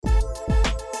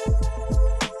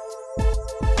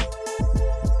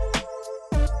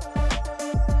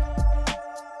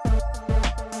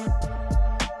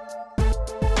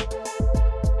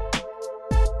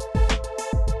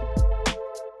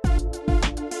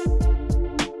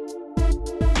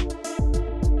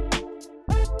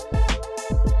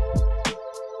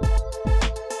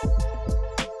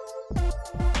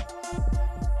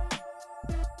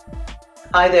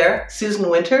Hi there, Susan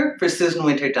Winter for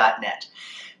SusanWinter.net.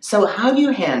 So how do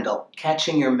you handle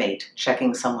catching your mate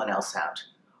checking someone else out?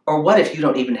 Or what if you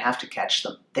don't even have to catch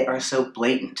them? They are so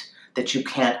blatant that you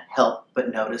can't help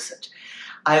but notice it.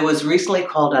 I was recently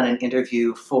called on an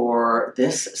interview for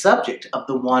this subject of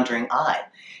the wandering eye.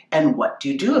 And what do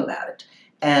you do about it?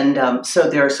 And so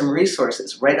there are some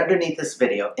resources right underneath this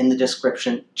video in the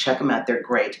description. Check them out, they're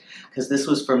great, because this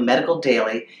was from Medical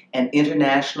Daily and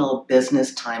International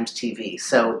Business Times TV.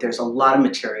 So there's a lot of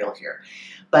material here.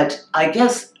 But I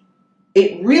guess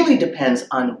it really depends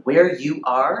on where you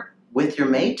are with your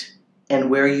mate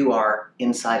and where you are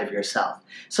inside of yourself.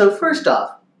 So first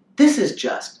off, this is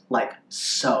just like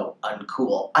so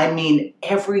uncool. I mean,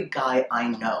 every guy I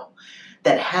know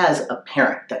that has a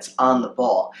parent that's on the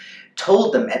ball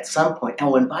told them at some point,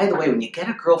 oh, and by the way, when you get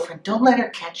a girlfriend, don't let her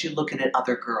catch you looking at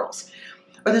other girls.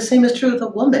 Or the same is true with a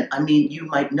woman. I mean, you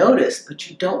might notice, but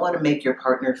you don't want to make your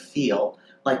partner feel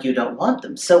like you don't want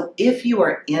them. So if you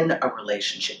are in a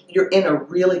relationship, you're in a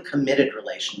really committed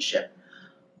relationship,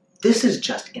 this is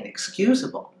just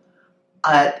inexcusable.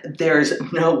 There's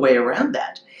no way around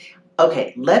that.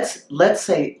 Okay, let's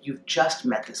say you've just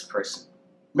met this person.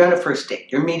 You're on a first date.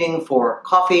 You're meeting for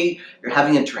coffee. You're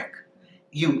having a drink.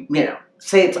 You know,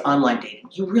 say it's online dating.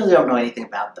 You really don't know anything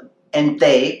about them. And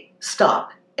they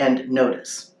stop and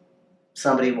notice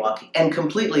somebody walking. And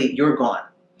completely, you're gone.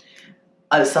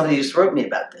 Somebody just wrote me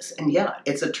about this. And yeah,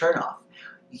 it's a turnoff.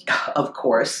 Of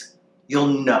course, you'll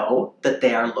know that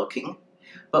they are looking.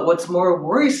 But what's more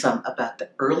worrisome about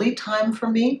the early time for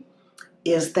me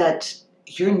is that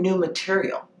you're new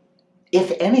material.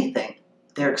 If anything,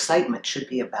 their excitement should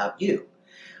be about you.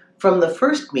 From the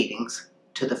first meetings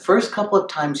to the first couple of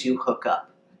times you hook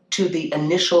up to the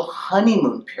initial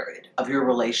honeymoon period of your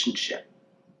relationship,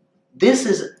 this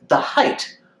is the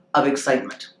height of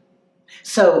excitement.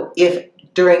 So if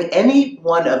during any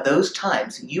one of those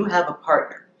times you have a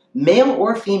partner, male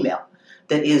or female,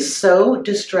 that is so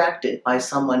distracted by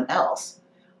someone else,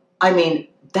 I mean,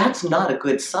 that's not a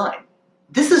good sign.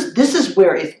 This is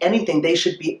where, if anything, they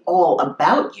should be all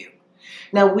about you.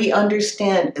 Now, we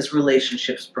understand as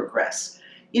relationships progress,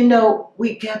 you know,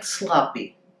 we get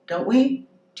sloppy, don't we?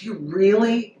 Do you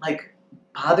really,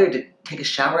 bother to take a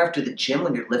shower after the gym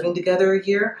when you're living together a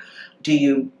year? Do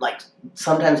you,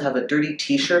 sometimes have a dirty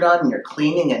t-shirt on and you're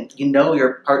cleaning and you know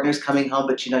your partner's coming home,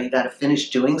 but you know you got to finish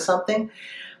doing something?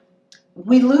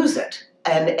 We lose it.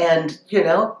 And you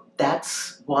know,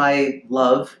 that's why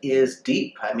love is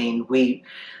deep. I mean, we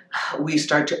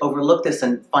start to overlook this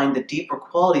and find the deeper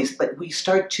qualities, but we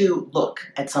start to look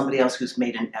at somebody else who's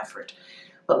made an effort.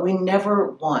 But we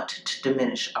never want to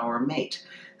diminish our mate.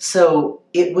 So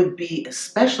it would be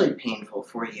especially painful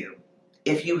for you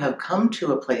if you have come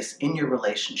to a place in your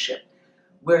relationship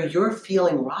where you're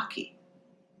feeling rocky,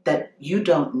 that you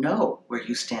don't know where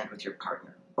you stand with your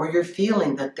partner, or you're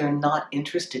feeling that they're not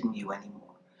interested in you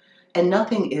anymore. And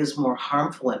nothing is more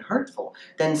harmful and hurtful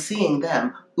than seeing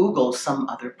them oogle some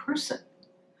other person.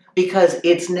 Because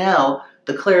it's now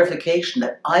the clarification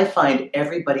that I find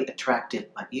everybody attractive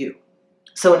but you.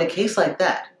 So in a case like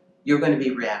that, you're going to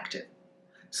be reactive.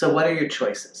 So what are your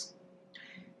choices?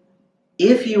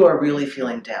 If you are really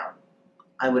feeling down,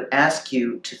 I would ask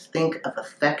you to think of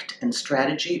effect and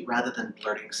strategy rather than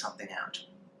blurting something out.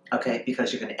 Okay?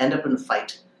 Because you're going to end up in a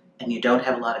fight and you don't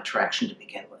have a lot of traction to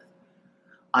begin with.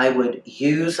 I would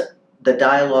use the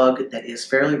dialogue that is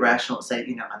fairly rational and say,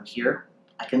 you know, I'm here.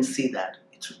 I can see that.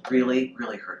 It's really,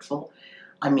 really hurtful.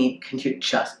 I mean, can you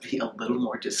just be a little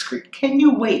more discreet? Can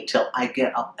you wait till I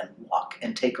get up and walk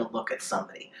and take a look at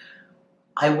somebody?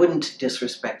 I wouldn't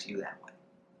disrespect you that way.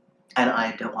 And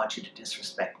I don't want you to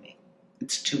disrespect me.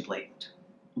 It's too blatant.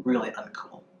 Really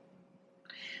uncool.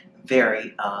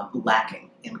 Very lacking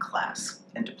in class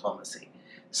and diplomacy.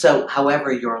 So,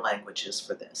 however your language is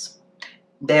for this.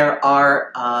 There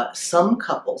are some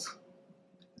couples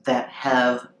that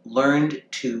have learned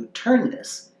to turn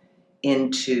this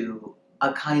into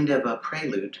a kind of a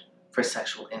prelude for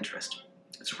sexual interest.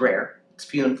 It's rare, it's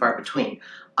few and far between.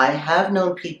 I have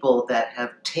known people that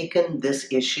have taken this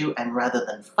issue and rather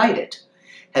than fight it,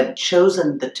 have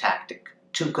chosen the tactic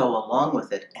to go along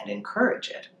with it and encourage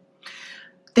it,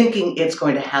 thinking it's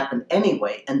going to happen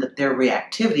anyway and that their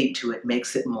reactivity to it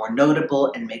makes it more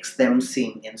notable and makes them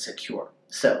seem insecure.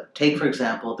 So take, for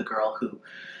example, the girl who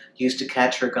used to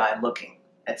catch her guy looking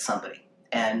at somebody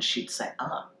and she'd say,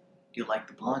 you like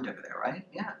the blonde over there, right?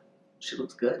 Yeah, she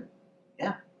looks good.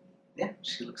 Yeah,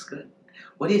 she looks good.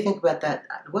 What do you think about that?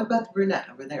 What about the brunette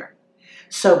over there?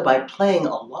 So by playing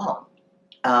along,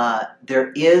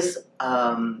 there is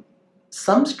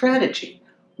some strategy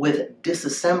with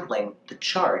disassembling the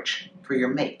charge for your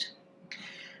mate.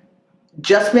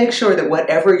 Just make sure that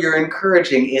whatever you're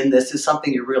encouraging in this is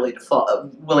something you're really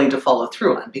willing to follow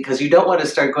through on, because you don't want to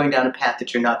start going down a path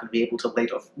that you're not going to be able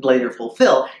to later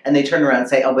fulfill, and they turn around and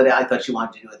say, oh, but I thought you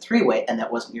wanted to do a three-way, and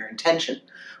that wasn't your intention.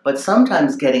 But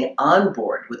sometimes getting on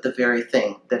board with the very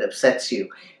thing that upsets you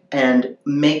and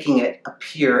making it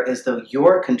appear as though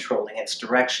you're controlling its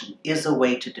direction is a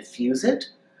way to diffuse it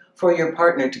for your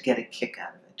partner to get a kick out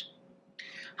of it.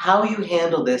 How you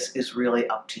handle this is really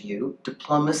up to you.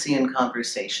 Diplomacy and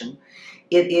conversation.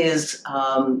 It is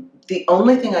the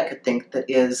only thing I could think that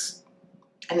is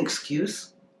an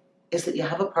excuse is that you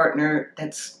have a partner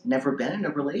that's never been in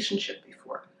a relationship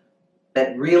before,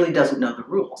 that really doesn't know the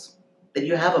rules, that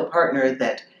you have a partner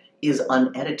that is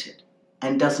unedited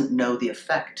and doesn't know the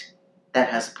effect that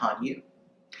has upon you.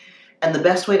 And the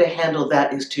best way to handle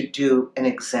that is to do an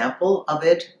example of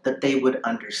it that they would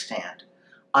understand.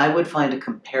 I would find a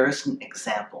comparison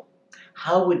example.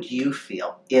 How would you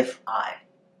feel if I,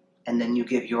 and then you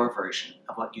give your version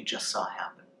of what you just saw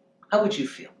happen. How would you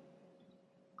feel?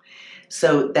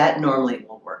 So that normally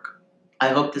will work. I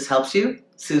hope this helps you.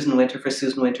 Susan Winter for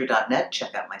SusanWinter.net.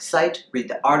 Check out my site, read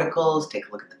the articles, take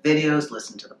a look at the videos,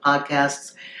 listen to the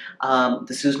podcasts.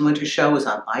 The Susan Winter Show is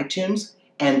on iTunes,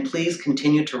 and please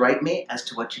continue to write me as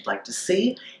to what you'd like to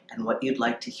see and what you'd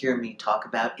like to hear me talk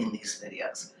about in these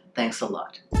videos. Thanks a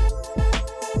lot.